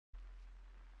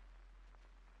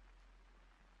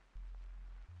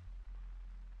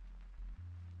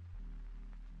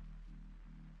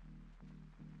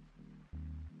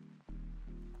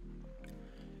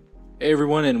Hey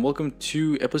everyone, and welcome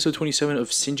to episode 27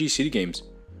 of Sinji City Games,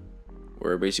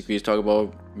 where basically it's talk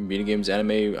about video games,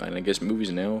 anime, and I guess movies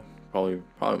now. Probably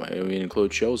might even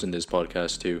include shows in this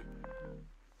podcast too.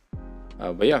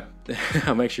 But yeah,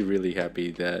 I'm actually really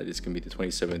happy that it's gonna be the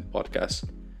 27th podcast.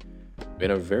 Been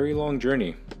a very long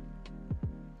journey,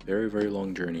 very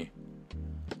long journey,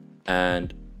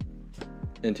 and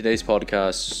in today's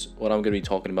podcast, what I'm gonna be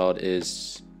talking about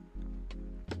is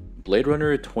Blade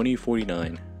Runner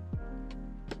 2049.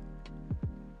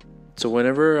 So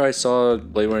whenever I saw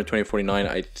Blade Runner 2049,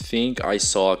 I think I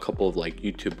saw a couple of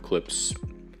YouTube clips.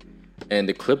 And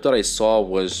the clip that I saw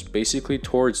was basically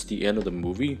towards the end of the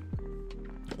movie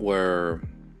where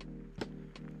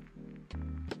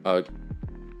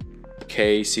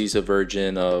Kay sees a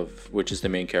version of, which is the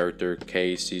main character,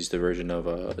 Kay sees the version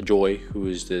of Joy, who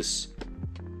is this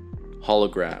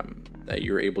hologram that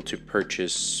you're able to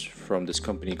purchase from this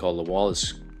company called the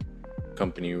Wallace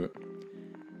Company.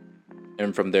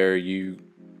 And from there, you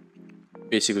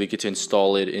basically get to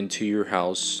install it into your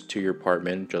house, to your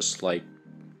apartment, just like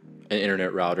an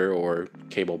internet router or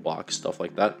cable box, stuff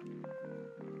like that.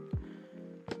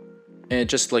 And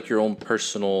just like your own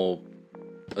personal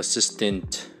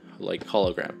assistant, like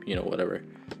hologram, whatever.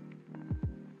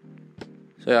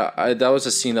 So yeah, that was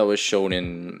a scene that was shown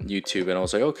in YouTube, and I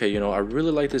was like, okay, I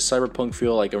really like this cyberpunk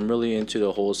feel. Like, I'm really into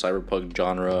the whole cyberpunk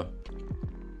genre.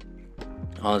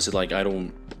 Honestly,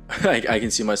 I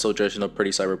can see myself dressing up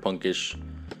pretty cyberpunkish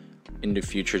in the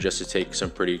future just to take some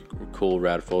pretty cool,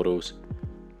 rad photos.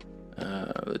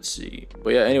 Let's see.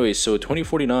 But yeah, anyway, so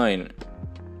 2049,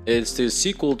 it's the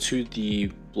sequel to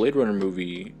the Blade Runner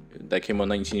movie that came out in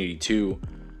 1982.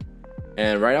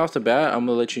 And right off the bat, I'm going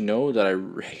to let you know that I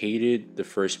hated the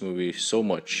first movie so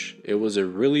much. It was a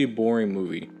really boring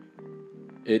movie.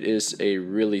 It is a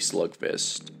really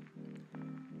slugfest.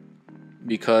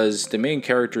 Because the main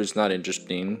character is not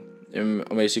interesting, and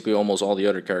basically almost all the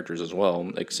other characters as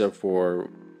well, except for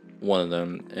one of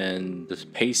them, and the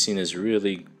pacing is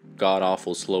really god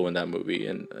awful slow in that movie.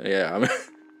 And yeah,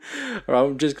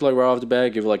 I'm just right off the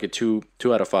bat give it a 2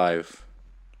 out of 5,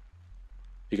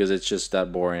 because it's just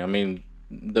that boring.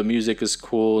 The music is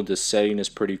cool, the setting is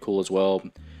pretty cool as well,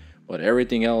 but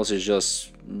everything else is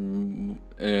just,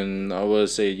 and I would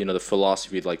say the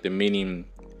philosophy, the meaning,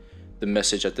 the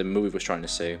message that the movie was trying to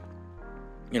say,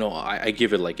 I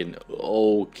give it an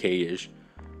okay-ish.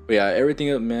 But yeah,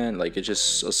 everything up, man, it's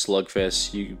just a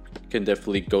slugfest. You can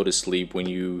definitely go to sleep when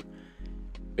you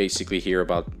basically hear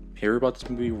about this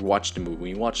movie, watch the movie.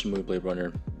 When you watch the movie Blade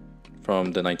Runner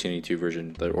from the 1982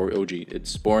 version, or OG,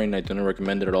 it's boring. I don't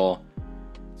recommend it at all.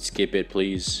 Skip it,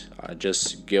 please.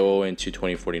 Just go into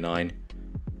 2049.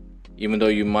 Even though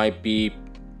you might be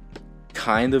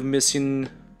kind of missing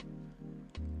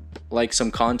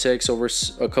some context over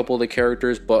a couple of the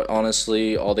characters, but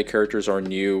honestly, all the characters are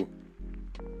new,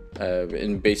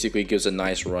 and basically gives a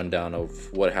nice rundown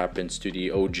of what happens to the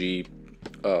OG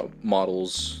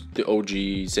models, the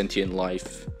OG sentient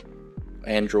life,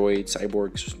 androids,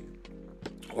 cyborgs,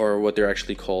 or what they're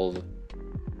actually called.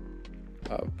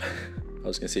 I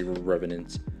was gonna say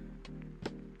revenants.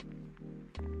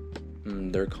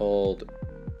 They're called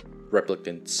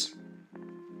replicants.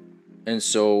 And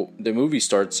so the movie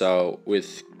starts out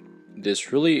with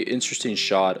this really interesting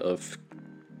shot of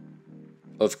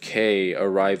Kay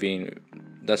arriving.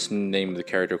 That's the name of the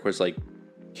character, of course,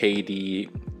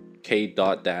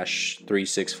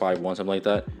 K.-3651, something like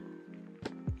that.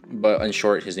 But in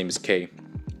short, his name is Kay.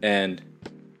 And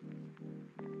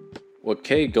what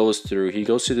Kay goes through, he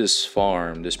goes to this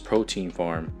farm, this protein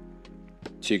farm,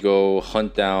 to go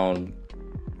hunt down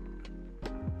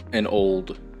an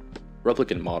old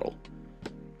replicant model.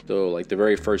 So the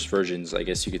very first versions, I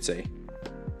guess you could say.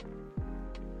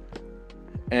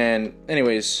 And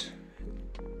anyways,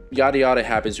 yada yada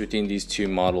happens between these two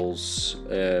models.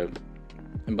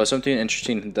 But something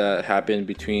interesting that happened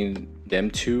between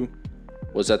them two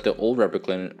was that the old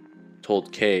replicant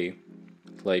told Kay,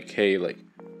 hey,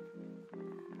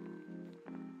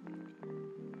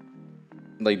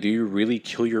 do you really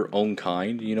kill your own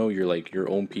kind? You're your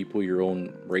own people, your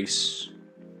own race,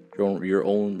 your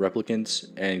own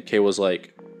replicants. And Kay was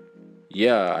like,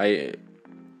 yeah, he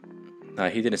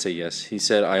didn't say yes. He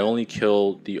said, I only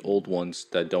kill the old ones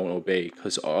that don't obey,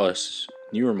 because us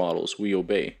newer models, we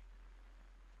obey.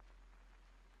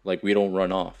 We don't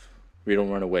run off, we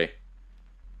don't run away.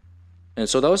 And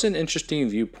so that was an interesting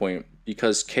viewpoint,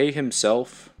 because Kay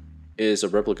himself is a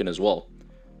replicant as well.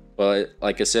 But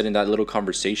like I said, in that little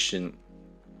conversation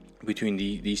between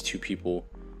these two people,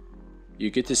 you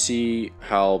get to see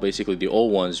how basically the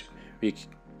old ones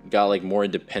got more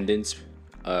independence,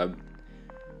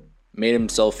 made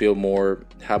himself have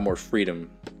more freedom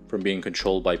from being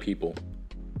controlled by people.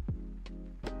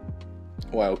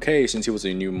 Well, okay, since he was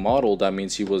a new model, that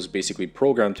means he was basically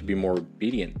programmed to be more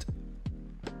obedient.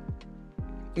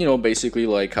 You know, basically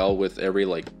like how with every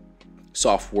like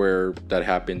software that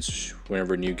happens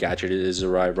whenever a new gadget is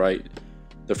arrived, right?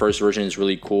 The first version is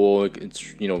really cool.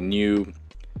 It's, you know, new,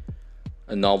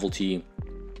 a novelty.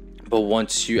 But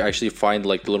once you actually find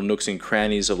like the little nooks and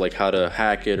crannies of like how to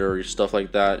hack it or stuff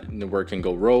like that, where it can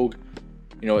go rogue,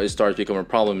 you know, it starts becoming a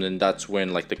problem. And that's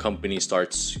when like the company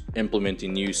starts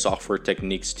implementing new software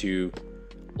techniques to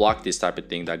block this type of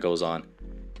thing that goes on.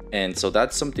 And so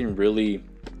that's something really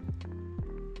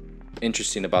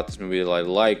interesting about this movie that I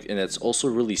liked. And it's also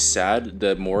really sad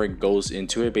the more it goes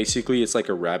into it. Basically, it's like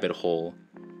a rabbit hole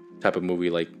type of movie.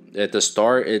 Like at the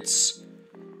start, it's,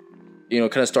 you know,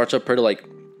 kind of starts up pretty like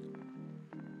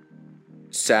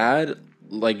sad,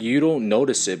 like you don't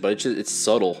notice it, but it's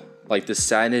subtle. Like the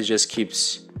sadness just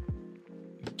keeps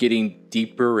getting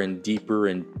deeper and deeper,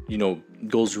 and you know,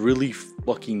 goes really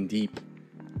fucking deep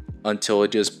until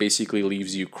it just basically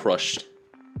leaves you crushed.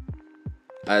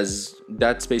 As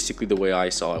that's basically the way I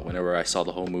saw it whenever I saw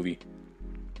the whole movie.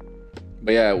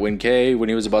 But yeah, when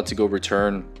he was about to go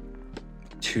return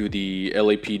to the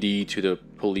LAPD, to the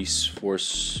police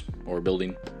force or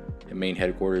building, the main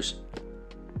headquarters,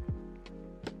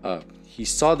 he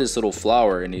saw this little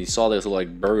flower and he saw this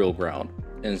like burial ground.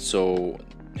 And so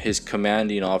his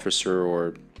commanding officer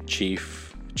or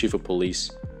chief of police,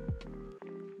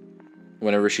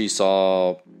 whenever she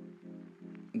saw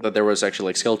that there was actually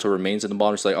like skeletal remains in the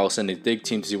bottom, she's like, I'll send a dig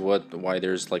team to see why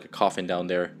there's like a coffin down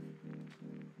there.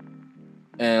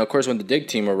 And of course, when the dig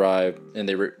team arrived and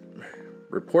they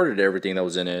reported everything that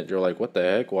was in it, they're like, what the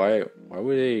heck? Why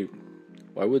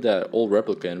would that old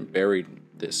replicant bury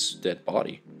this dead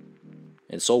body?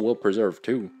 And so well preserved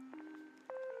too.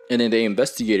 And then they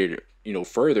investigated it, you know,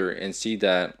 further and see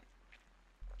that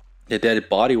the dead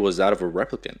body was that of a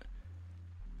replicant.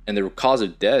 And the cause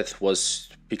of death was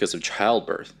because of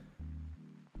childbirth.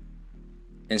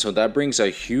 And so that brings a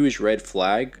huge red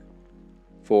flag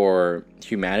for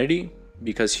humanity,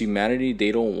 because humanity,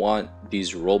 they don't want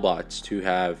these robots to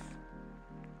have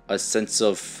a sense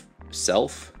of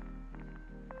self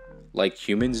like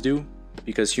humans do.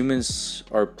 Because humans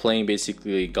are playing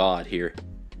basically God here.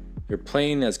 They're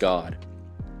playing as God.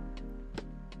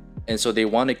 And so they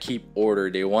want to keep order.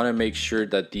 They want to make sure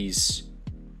that these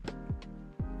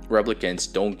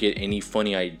replicants don't get any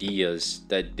funny ideas,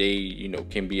 that they, you know,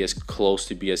 can be as close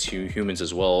to be as humans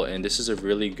as well. And this is a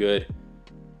really good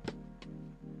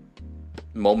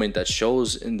moment that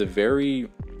shows in the very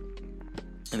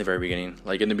beginning.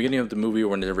 Like in the beginning of the movie,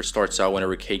 whenever it starts out,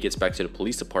 whenever Kay gets back to the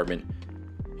police department,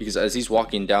 because as he's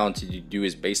walking down to do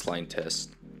his baseline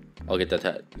test, I'll get to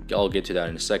that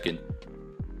in a second.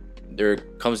 There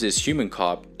comes this human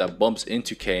cop that bumps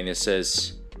into Kay and it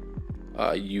says,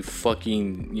 you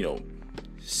fucking, you know,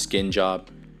 skin job,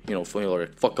 you know,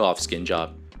 fuck off skin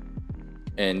job.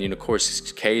 And, you know, of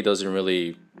course, Kay doesn't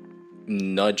really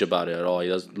nudge about it at all. He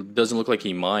doesn't look like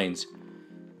he minds.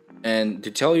 And to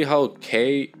tell you how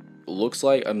Kay looks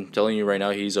like, I'm telling you right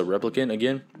now, he's a replicant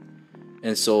again.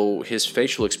 And so his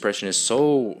facial expression is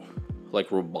so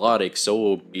like robotic, so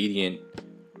obedient,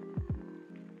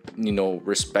 you know,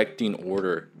 respecting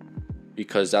order,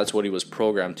 because that's what he was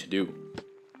programmed to do.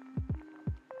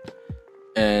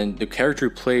 And the character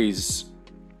who plays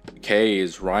Kay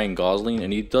is Ryan Gosling,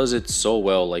 and he does it so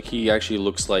well. Like, he actually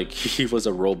looks like he was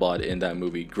a robot in that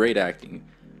movie. Great acting,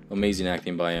 amazing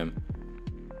acting by him.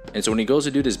 And so when he goes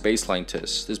to do this baseline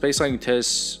test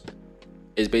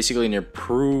is basically an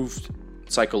improved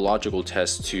psychological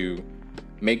test to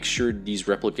make sure these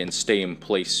replicants stay in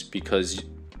place, because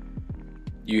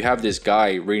you have this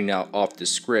guy reading out off the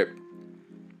script,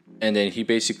 and then he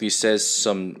basically says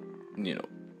some, you know,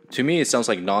 to me it sounds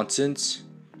like nonsense,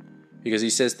 because he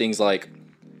says things like,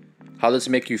 how does it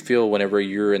make you feel whenever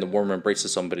you're in the warm embrace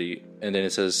of somebody? And then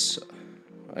it says,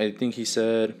 I think he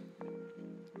said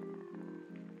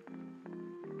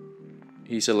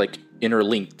like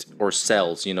interlinked, or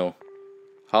cells, you know.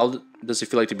 How does it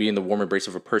feel like to be in the warm embrace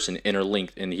of a person,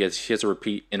 interlinked? And he has to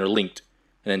repeat interlinked,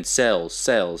 and then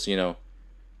cells, you know.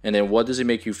 And then what does it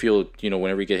make you feel, you know,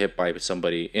 whenever you get hit by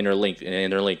somebody, interlinked and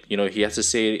interlinked? You know, he has to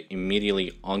say it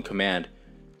immediately on command,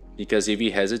 because if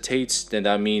he hesitates, then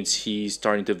that means he's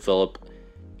starting to develop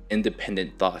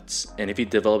independent thoughts. And if he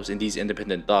develops in these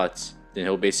independent thoughts, then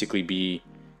he'll basically be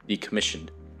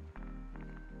decommissioned,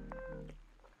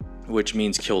 which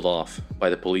means killed off by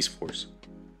the police force.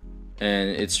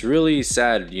 And it's really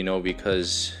sad, you know,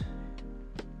 because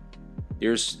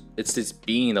it's it's this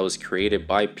being that was created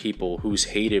by people, who's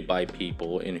hated by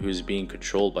people, and who's being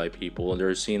controlled by people, and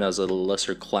they're seen as a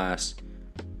lesser class,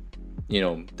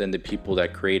 than the people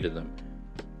that created them.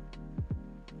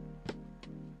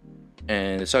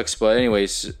 And it sucks, but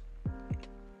anyways,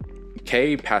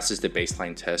 K passes the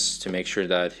baseline test to make sure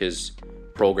that his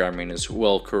programming is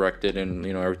well corrected and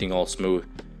everything all smooth.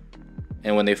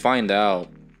 And when they find out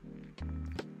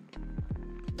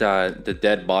that the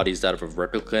dead body is that of a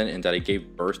replicant and that it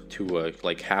gave birth to a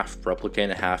half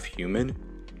replicant, half human,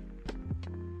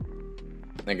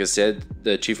 like I said,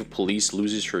 the chief of police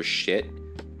loses her shit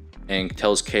and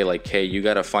tells K, K, you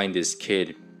gotta find this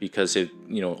kid, because if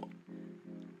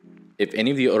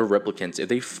any of the other replicants, if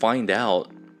they find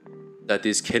out that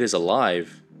this kid is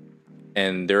alive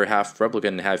and they're half replicant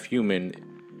and half human,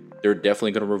 they're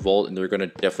definitely going to revolt, and they're going to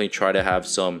definitely try to have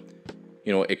some,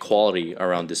 equality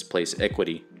around this place,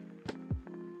 equity.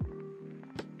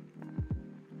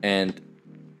 And,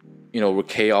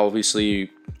 Kay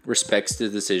obviously respects the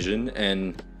decision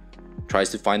and tries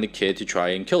to find the kid to try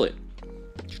and kill it,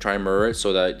 to try and murder it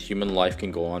so that human life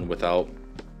can go on without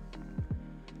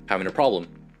having a problem.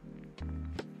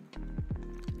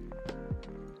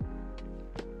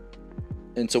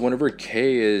 And so whenever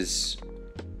Kay is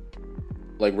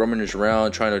rummaging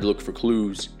around trying to look for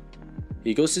clues,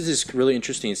 he goes to this really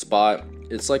interesting spot.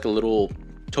 It's like a little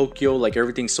Tokyo,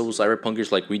 everything's so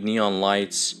cyberpunkish, with neon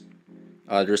lights.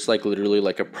 There's literally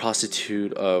a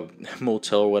prostitute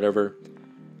motel or whatever,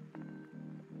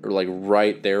 or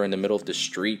right there in the middle of the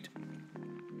street,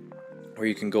 where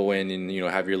you can go in and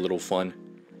have your little fun.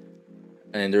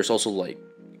 And there's also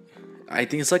I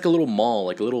think it's a little mall,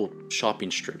 a little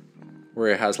shopping strip, where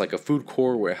it has a food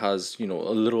court, where it has a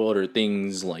little other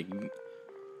things like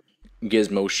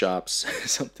gizmo shops,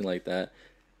 something like that.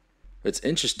 It's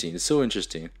interesting. It's so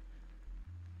interesting.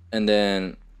 And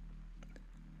then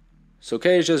so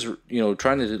Kay is just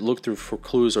trying to look through for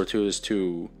clues or two as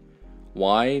to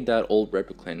why that old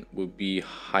replicant would be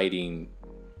hiding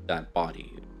that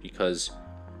body, because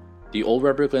the old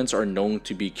replicants are known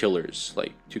to be killers,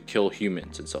 to kill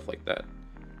humans and stuff like that.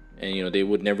 And they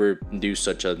would never do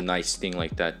such a nice thing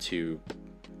like that to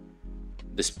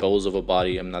dispose of a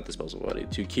body.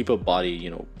 To keep a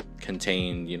body,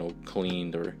 contained,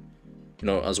 cleaned, or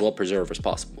as well preserved as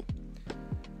possible.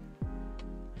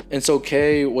 And so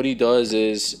Kay, what he does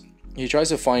is he tries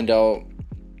to find out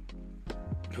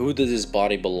who does this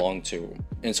body belong to.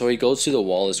 And so he goes to the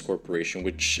Wallace Corporation,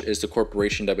 which is the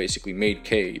corporation that basically made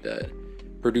Kay, that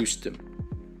produced him.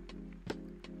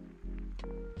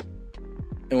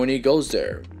 And when he goes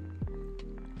there,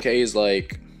 Kay is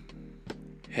like,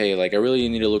 hey, I really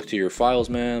need to look through your files,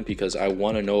 man, because I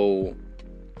want to know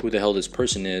who the hell this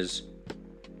person is.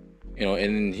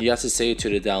 And he has to say it to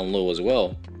the down low as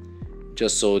well,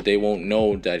 just so they won't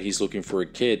know that he's looking for a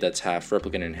kid that's half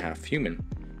replicant and half human.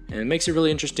 And it makes it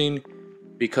really interesting,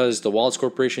 because the Wallace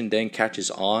Corporation then catches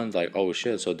on, oh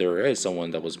shit, so there is someone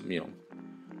that was,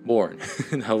 born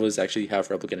that was actually half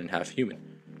replicant and half human.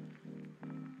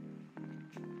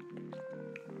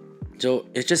 So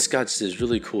it just got this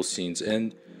really cool scenes,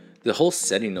 and the whole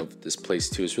setting of this place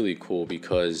too is really cool,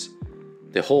 because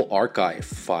the whole archive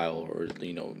file, or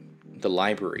the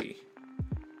library,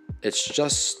 it's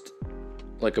just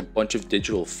a bunch of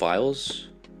digital files.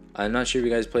 I'm not sure if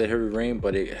you guys played Heavy Rain,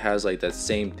 but it has that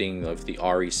same thing of the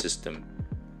RE system,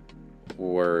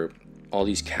 where all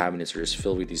these cabinets are just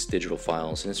filled with these digital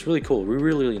files, and it's really cool.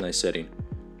 Really nice setting.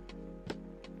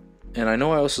 And I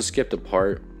know I also skipped a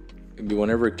part.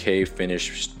 Whenever Kay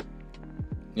finished,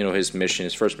 his mission,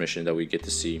 his first mission that we get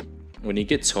to see, when he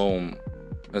gets home,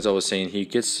 as I was saying, he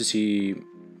gets to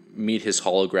meet his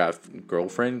holograph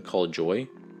girlfriend called Joy.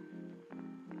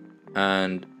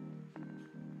 And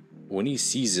when he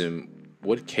sees him,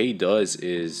 what Kay does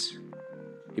is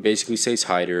he basically says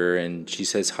hi to her, and she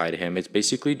says hi to him. It's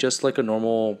basically just a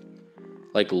normal,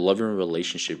 loving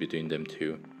relationship between them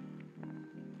two.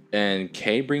 And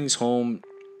Kay brings home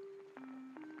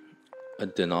a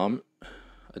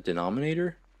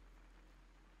denominator.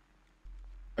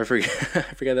 I forget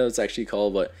that was actually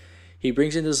called, but he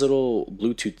brings in this little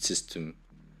Bluetooth system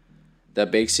that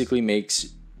basically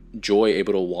makes Joy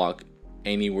able to walk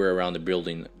anywhere around the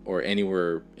building or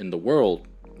anywhere in the world,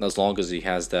 as long as he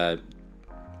has that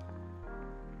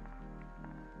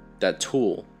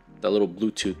tool, that little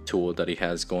Bluetooth tool that he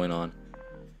has going on.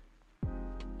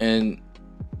 And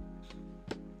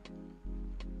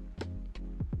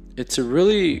it's a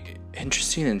really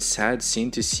interesting and sad scene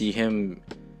to see him,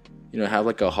 have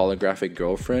a holographic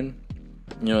girlfriend,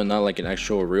 not an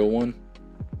actual real one.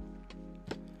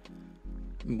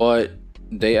 But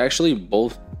they actually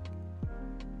both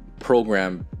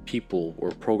program people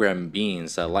or programmed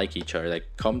beings that like each other, that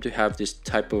come to have this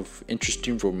type of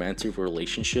interesting romantic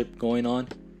relationship going on,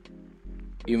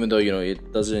 even though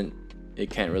it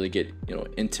can't really get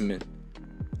intimate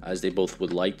as they both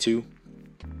would like to.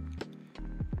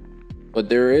 But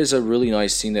there is a really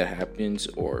nice scene that happens,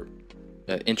 or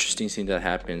an interesting scene that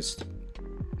happens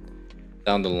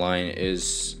down the line,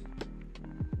 is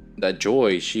that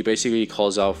Joy, she basically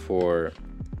calls out for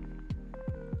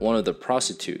one of the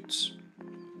prostitutes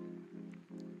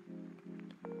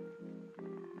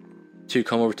to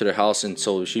come over to their house, and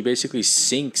so she basically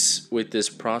syncs with this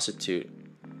prostitute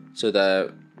so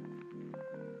that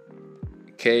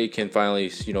Kay can finally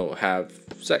have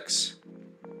sex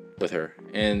with her.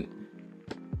 And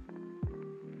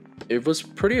it was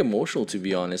pretty emotional, to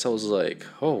be honest. I was like,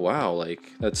 oh wow,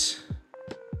 like that's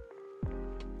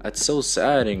so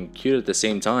sad and cute at the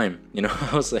same time.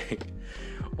 I was like,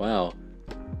 wow.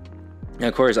 And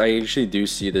of course, I actually do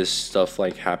see this stuff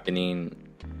like happening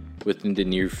within the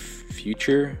near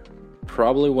future,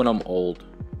 probably when I'm old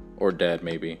or dead,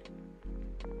 maybe.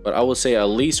 But I would say at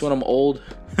least when I'm old.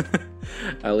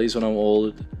 At least when I'm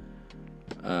old.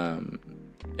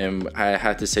 And I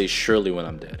had to say surely when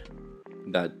I'm dead,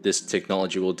 that this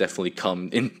technology will definitely come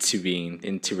into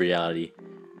reality.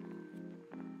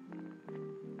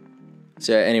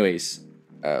 So anyways,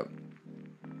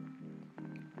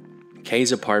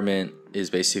 Kay's apartment is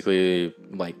basically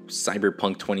like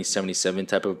Cyberpunk 2077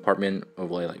 type of apartment of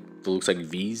like it looks like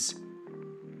V's.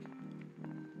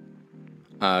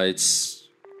 It's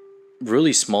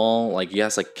really small. Like he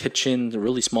has like kitchen, a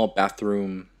really small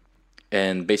bathroom,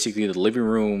 and basically the living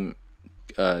room,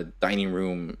 dining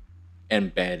room,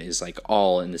 and bed is like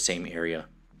all in the same area.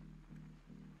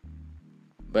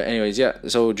 But anyways, yeah.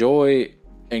 So Joy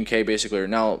and Kay basically are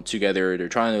now together. They're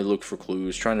trying to look for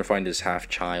clues, trying to find this half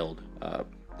child,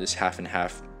 this half and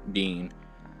half being.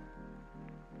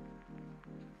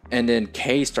 And then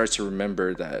Kay starts to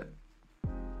remember that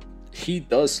he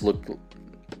does look,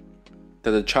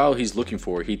 that the child he's looking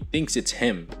for, he thinks it's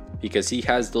him because he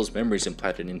has those memories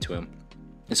implanted into him.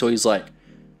 And so he's like,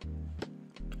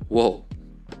 whoa,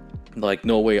 like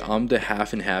no way, I'm the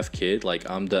half and half kid, like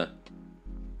I'm the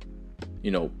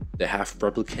the half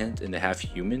replicant and the half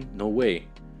human, no way.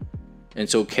 And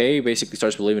so Kay basically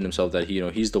starts believing himself that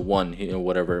he's the one,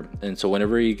 whatever. And so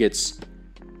whenever he gets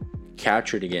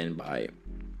captured again by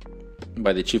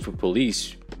the chief of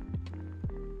police,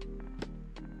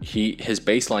 his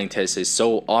baseline test is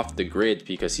so off the grid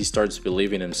because he starts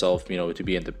believing himself to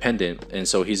be independent, and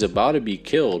so he's about to be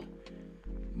killed.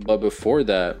 But before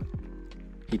that,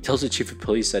 he tells the chief of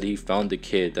police that he found the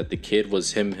kid, that the kid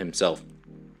was himself,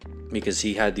 because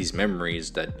he had these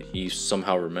memories that he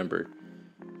somehow remembered.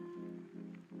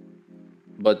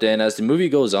 But then as the movie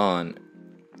goes on,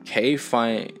 Kay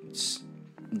finds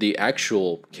the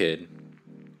actual kid,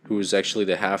 who is actually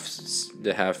the half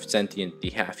sentient, the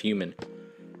half human.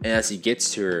 And as he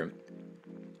gets to her,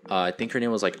 I think her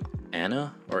name was like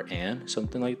Anna or Anne,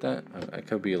 something like that. I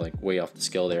could be like way off the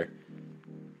scale there.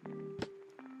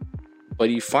 But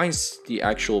he finds the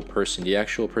actual person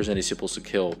that he's supposed to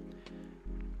kill.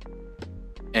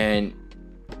 And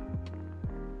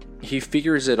he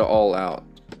figures it all out.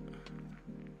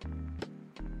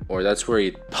 Or that's where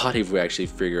he thought he would actually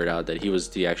figure it out, that he was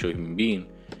the actual human being.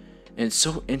 And it's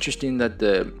so interesting that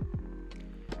the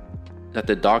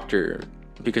doctor,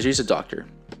 because she's a doctor,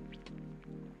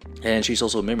 and she's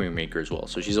also a memory maker as well.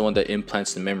 So she's the one that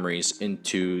implants the memories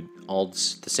into all the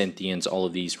sentients, all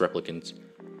of these replicants.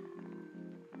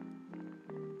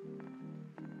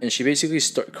 And she basically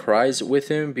cries with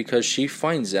him because she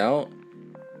finds out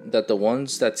that the one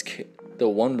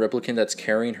replicant that's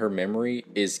carrying her memory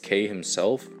is Kay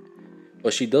himself,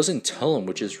 but she doesn't tell him,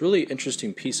 which is really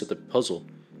interesting piece of the puzzle.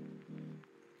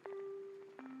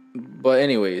 But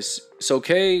anyways, so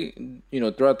Kay,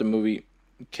 throughout the movie,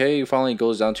 Kay finally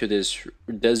goes down to this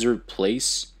desert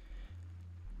place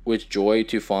with Joy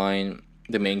to find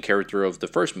the main character of the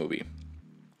first movie,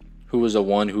 who was the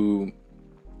one who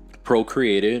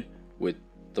procreated with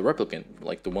the replicant,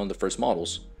 like the first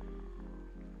models.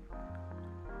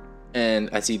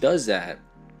 And as he does that,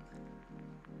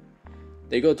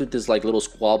 they go through this like little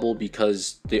squabble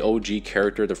because the OG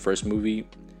character of the first movie,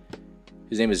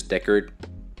 his name is Deckard.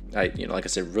 Like I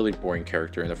said, really boring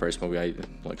character in the first movie.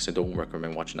 Like I said, don't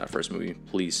recommend watching that first movie.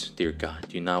 Please, dear God,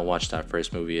 do not watch that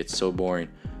first movie. It's so boring.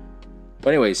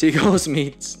 But anyways, he goes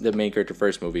meets the main character of the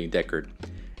first movie, Deckard.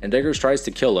 And Deckard tries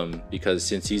to kill him because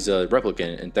since he's a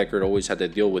replicant, and Deckard always had to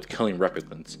deal with killing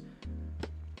replicants.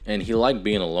 And he liked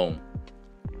being alone.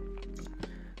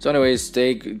 So anyways,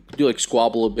 they do like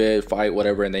squabble a bit, fight,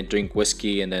 whatever, and they drink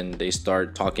whiskey, and then they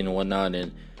start talking and whatnot.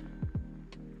 And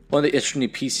one of the interesting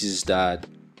pieces that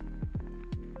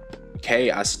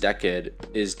Kay asks Deckard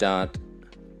is that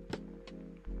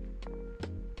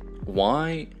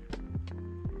why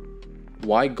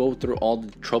go through all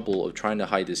the trouble of trying to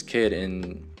hide this kid?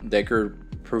 And Deckard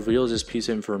reveals this piece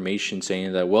of information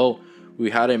saying that, well,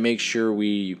 we had to make sure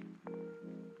we,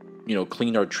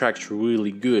 cleaned our tracks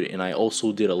really good, and I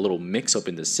also did a little mix up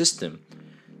in the system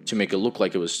to make it look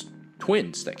like it was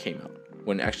twins that came out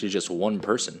when actually just one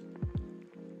person.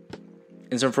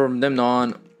 And so from then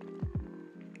on,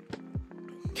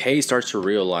 Kay starts to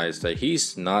realize that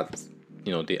he's not,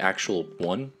 the actual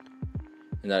one,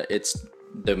 and that it's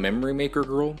the memory maker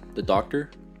girl, the doctor.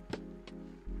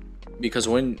 Because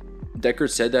when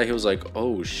Deckard said that, he was like,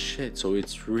 oh shit, so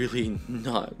it's really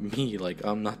not me, like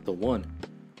I'm not the one.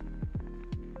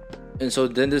 And so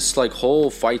then this like whole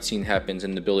fight scene happens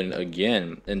in the building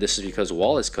again, and this is because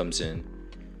Wallace comes in.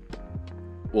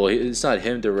 Well, it's not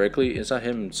him directly, it's not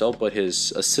him himself, but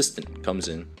his assistant comes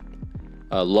in,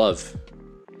 Love.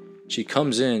 She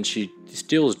comes in, she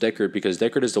steals Deckard because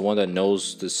Deckard is the one that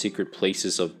knows the secret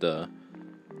places of the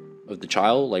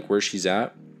child, like where she's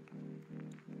at,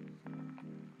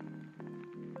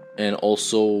 and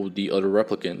also the other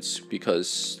replicants,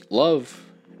 because Love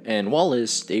and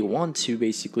Wallace, they want to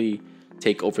basically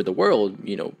take over the world,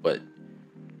 but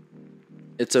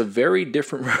it's a very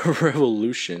different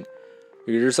revolution.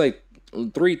 There's like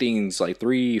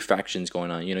three factions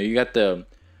going on. You got the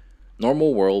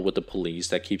normal world with the police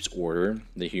that keeps order,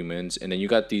 the humans, and then you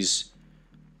got these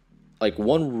like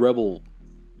one rebel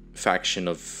faction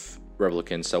of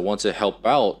replicants that wants to help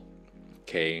out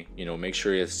Kay, make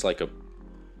sure it's like a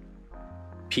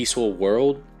peaceful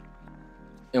world.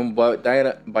 And by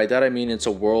that I mean it's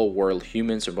a world where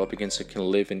humans and replicants can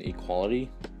live in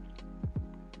equality,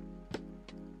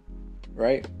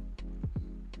 right?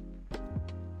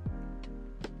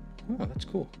 Oh, that's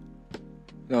cool.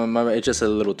 No, it's just a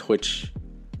little Twitch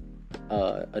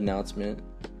announcement.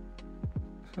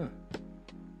 Huh.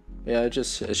 Yeah,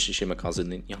 just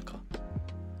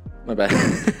my bad.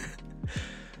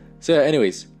 So yeah,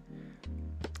 anyways.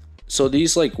 So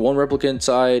these like one replicant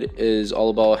side is all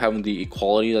about having the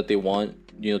equality that they want,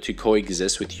 to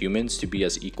coexist with humans, to be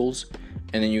as equals.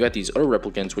 And then you got these other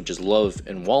replicants, which is Love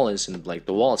and Wallace, and like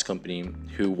the Wallace company,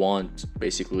 who want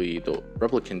basically the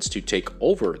replicants to take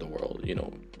over the world,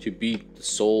 to be the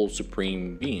sole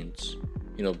supreme beings,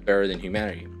 better than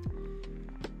humanity.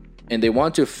 And they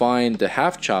want to find the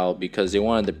half-child because they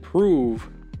wanted to prove,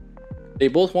 they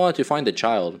both wanted to find the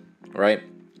child, right?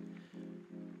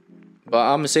 But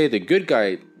I'm gonna say the good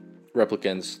guy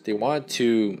replicants, they want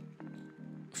to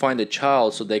find a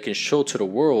child so they can show to the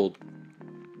world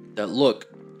that, look,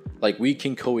 like we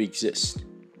can coexist.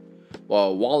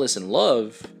 While Wallace and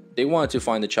Love, they want to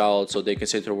find the child so they can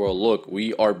say to the world, look,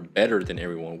 we are better than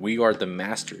everyone. We are the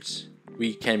masters.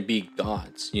 We can be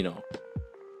gods,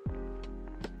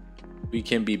 We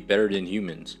can be better than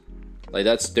humans. Like,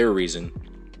 that's their reason.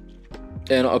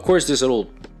 And of course, this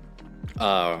little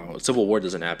civil war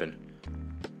doesn't happen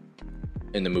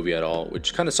in the movie at all,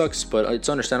 which kind of sucks, but it's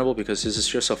understandable because this is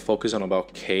just a focus on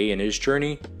about Kay and his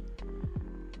journey.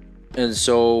 And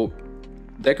so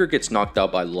Deckard gets knocked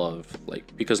out by Love,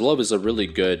 like, because Love is a really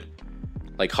good,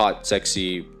 like, hot,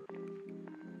 sexy,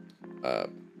 how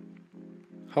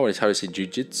would I say,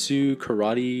 jujitsu,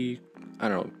 karate, I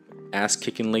don't know, ass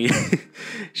kicking lady.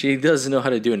 She does know how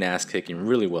to do an ass kicking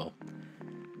really well.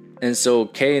 And so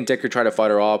Kay and Deckard try to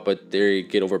fight her off, but they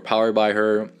get overpowered by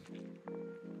her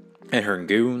and her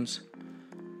goons.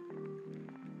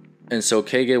 And so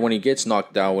Kay, when he gets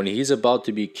knocked down, when he's about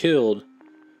to be killed,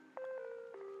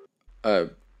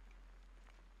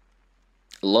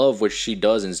 Love, what she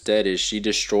does instead is she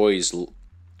destroys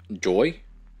Joy,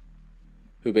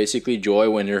 who basically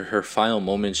Joy, when her final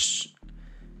moments,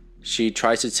 she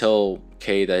tries to tell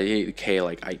Kay that, hey, Kay,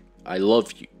 like, I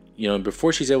love you.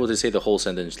 Before she's able to say the whole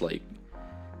sentence, like,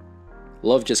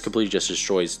 Love just completely just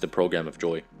destroys the program of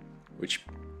Joy, which,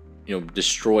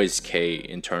 destroys Kay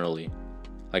internally.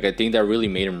 Like, I think that really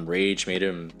made him rage, made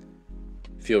him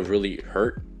feel really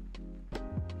hurt.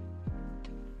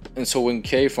 And so when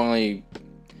Kay finally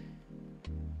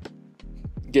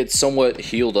gets somewhat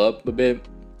healed up a bit,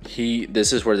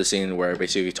 this is where the scene where I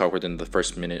basically talk within the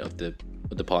first minute of the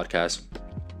podcast.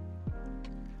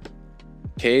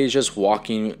 Kay is just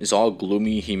walking, it's all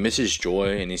gloomy. He misses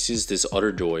Joy, and he sees this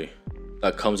other Joy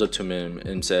that comes up to him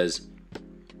and says,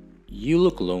 "You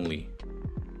look lonely.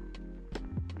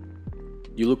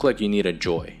 You look like you need a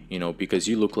Joy, because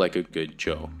you look like a good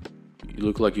Joe. You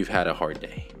look like you've had a hard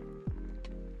day."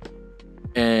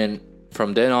 And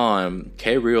from then on,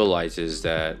 Kay realizes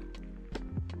that,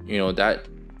 that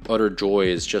Utter Joy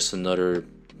is just another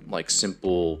like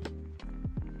simple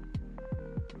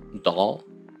doll,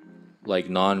 like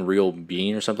non-real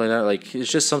being or something like that. Like it's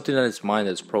just something in its mind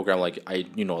that's programmed. Like I,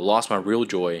 lost my real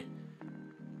joy.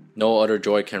 No other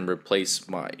joy can replace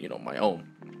my, my own.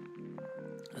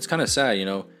 It's kind of sad,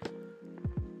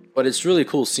 but it's really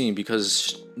cool seeing,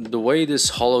 because the way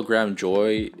this hologram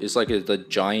joy is like the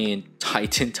giant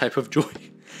titan type of joy.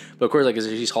 But of course, like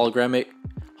she's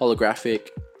holographic,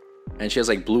 and she has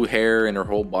like blue hair, and her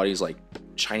whole body's like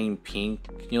shining pink.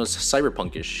 It's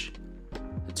cyberpunkish.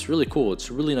 It's really cool. It's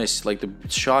really nice. Like the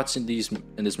shots in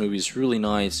this movie is really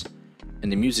nice,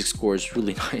 and the music score is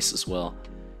really nice as well.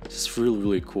 It's really,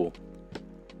 really cool.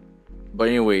 But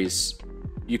anyways,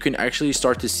 you can actually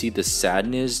start to see the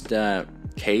sadness that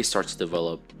Kay starts to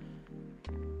develop.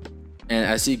 And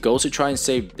as he goes to try and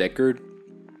save Deckard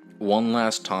one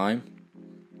last time,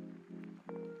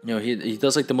 he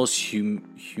does like the most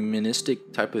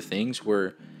humanistic type of things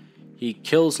where he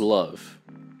kills Love.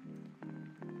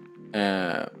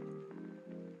 And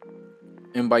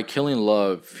by killing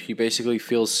Love, he basically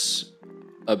feels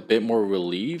a bit more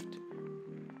relieved.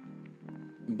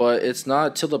 But it's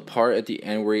not till the part at the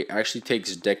end where he actually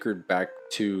takes Deckard back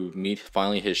to meet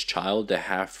finally his child, the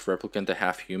half replicant, the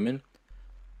half human.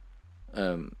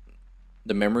 The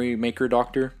memory maker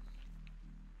doctor.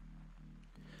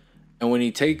 And when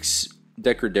he takes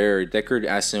Deckard there, Deckard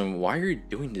asks him, "Why are you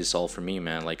doing this all for me,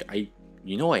 man? Like, I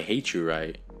hate you,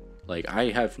 right? Like, I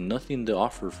have nothing to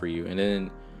offer for you." And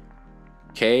then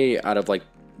Kay, out of like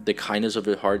the kindness of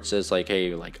his heart, says like,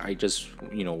 "Hey, like I just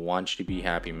want you to be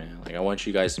happy, man. Like I want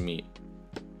you guys to meet."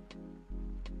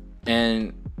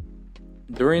 And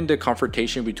during the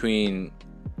confrontation between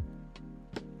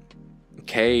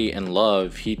Kay and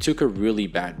Love, he took a really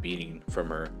bad beating from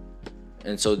her.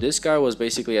 And so this guy was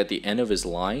basically at the end of his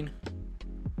line,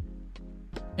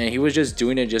 and he was just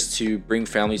doing it just to bring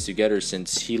families together,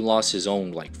 since he lost his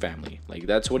own like family. Like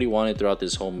that's what he wanted throughout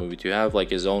this whole movie, to have like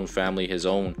his own family, his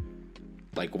own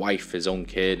like wife, his own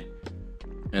kid.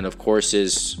 And of course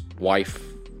his wife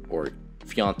or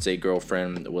fiance,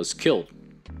 girlfriend was killed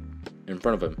in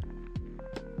front of him.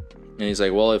 And he's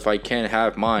like, well, if I can't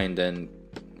have mine, then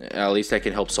at least I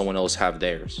can help someone else have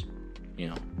theirs.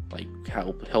 Like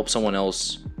help someone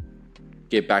else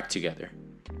get back together.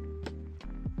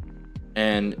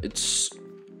 And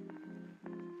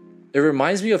it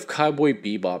reminds me of Cowboy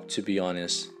Bebop, to be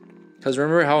honest. Because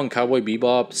remember how in Cowboy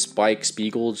Bebop, Spike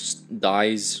Spiegel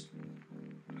dies?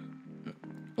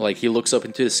 Like he looks up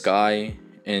into the sky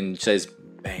and says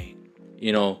bang,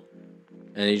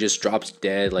 and he just drops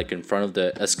dead like in front of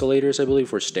the escalators, I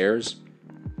believe, or stairs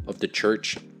of the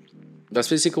church. That's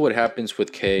basically what happens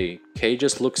with Kay. Kay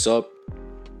just looks up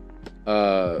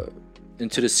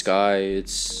into the sky.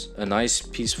 It's a nice,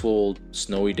 peaceful,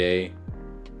 snowy day,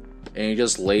 and he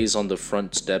just lays on the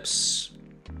front steps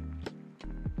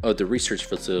of the research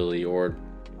facility, or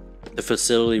the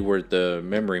facility where the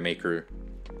memory maker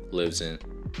lives in.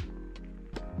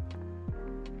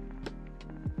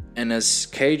 And as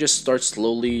Kay just starts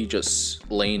slowly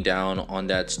just laying down on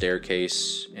that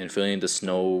staircase and feeling the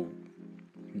snow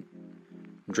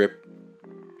drip,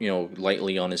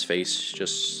 lightly on his face,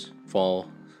 just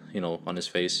fall, on his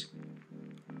face,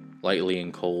 lightly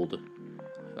and cold.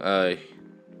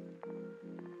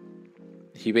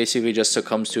 He basically just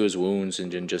succumbs to his wounds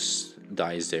and then just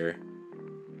dies there.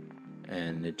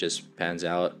 And it just pans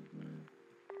out.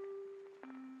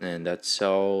 And that's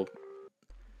how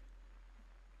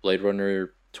Blade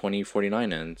Runner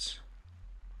 2049 ends.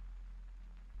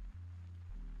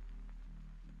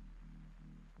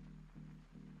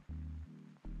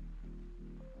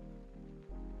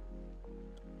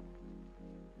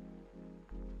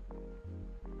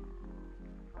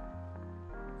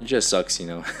 It just sucks,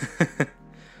 A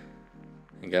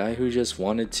guy who just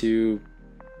wanted to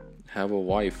have a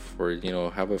wife or,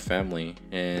 have a family,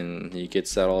 and he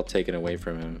gets that all taken away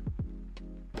from him.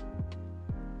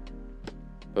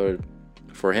 But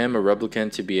for him, a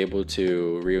replicant, to be able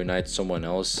to reunite someone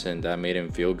else, and that made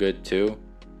him feel good too,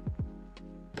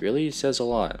 really says a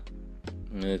lot.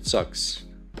 And it sucks.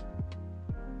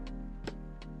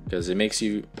 Because it makes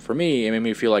you, for me, it made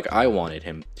me feel like I wanted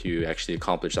him to actually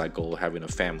accomplish that goal of having a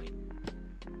family.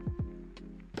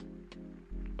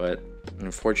 But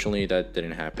unfortunately, that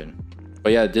didn't happen.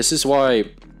 But yeah, this is why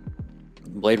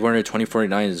Blade Runner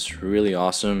 2049 is really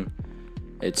awesome.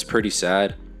 It's pretty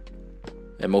sad,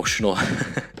 emotional,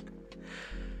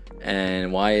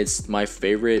 and why it's my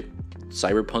favorite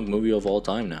cyberpunk movie of all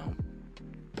time now.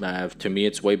 To me,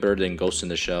 it's way better than Ghost in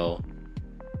the Shell,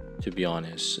 to be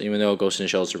honest. Even though Ghost in the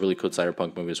Shell is a really cool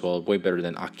cyberpunk movie as well, way better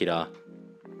than Akira.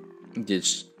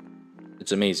 It's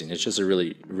it's amazing. It's just a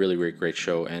really, really, really great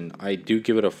show, and I do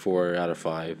give it a 4 out of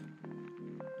 5.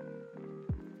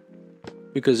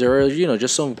 Because there are,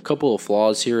 just some couple of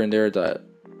flaws here and there that,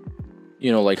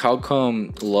 like how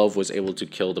come Love was able to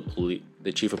kill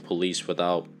the chief of police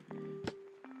without,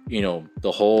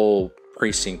 the whole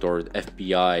precinct or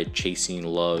FBI chasing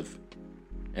Love,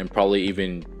 and probably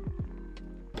even,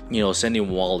 sending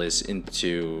Wallace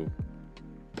into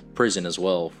prison as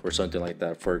well for something like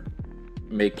that, for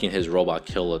making his robot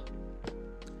kill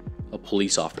a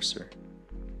police officer.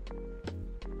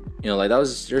 Like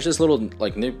there's just little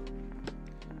like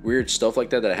weird stuff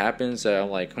like that happens that I'm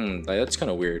like, that's kind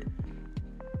of weird.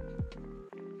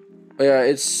 But yeah,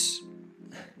 it's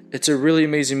a really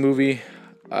amazing movie.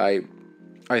 I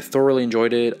thoroughly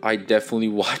enjoyed it. I definitely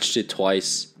watched it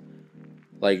twice,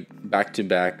 like back to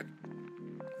back.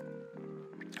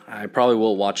 I probably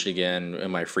will watch it again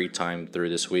in my free time through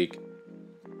this week.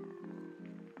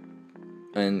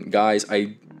 And guys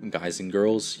and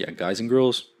girls,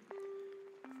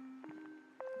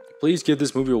 please give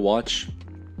this movie a watch.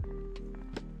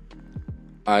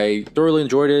 I thoroughly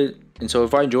enjoyed it, and so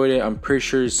if I enjoyed it, I'm pretty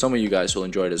sure some of you guys will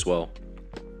enjoy it as well.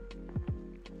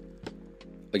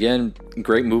 Again,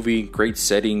 great movie, great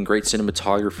setting, great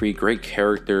cinematography, great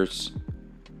characters,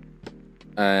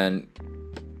 and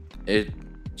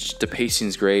the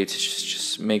pacing's great. It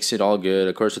just makes it all good.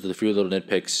 Of course, with a few little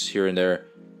nitpicks here and there.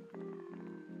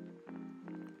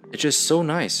 It's just so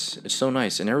nice. It's so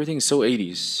nice, and everything's so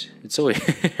 80s. It's so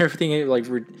everything like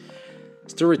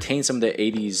still retains some of the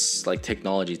 80s like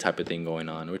technology type of thing going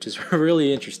on, which is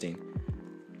really interesting.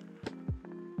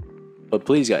 But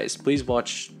please, guys, please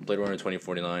watch Blade Runner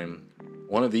 2049.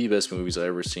 One of the best movies I've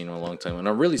ever seen in a long time, and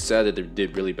I'm really sad that it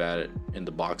did really bad in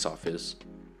the box office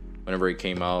whenever it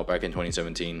came out back in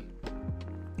 2017.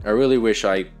 I really wish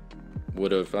I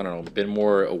would have, been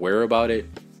more aware about it.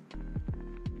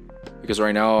 Because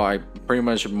right now, I pretty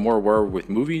much am more aware with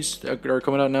movies that are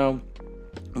coming out now.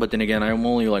 But then again, I'm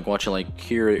only like watching like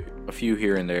a few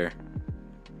here and there.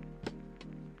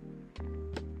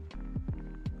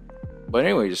 But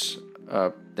anyways,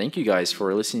 thank you guys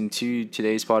for listening to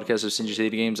today's podcast of Sinjin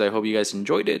City Games. I hope you guys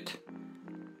enjoyed it.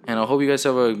 And I hope you guys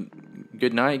have a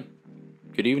good night,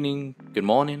 good evening, good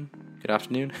morning, good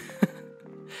afternoon.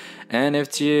 And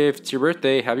if it's your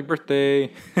birthday, happy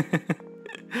birthday.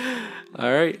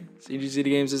 Alright, Sinjin City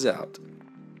Games is out.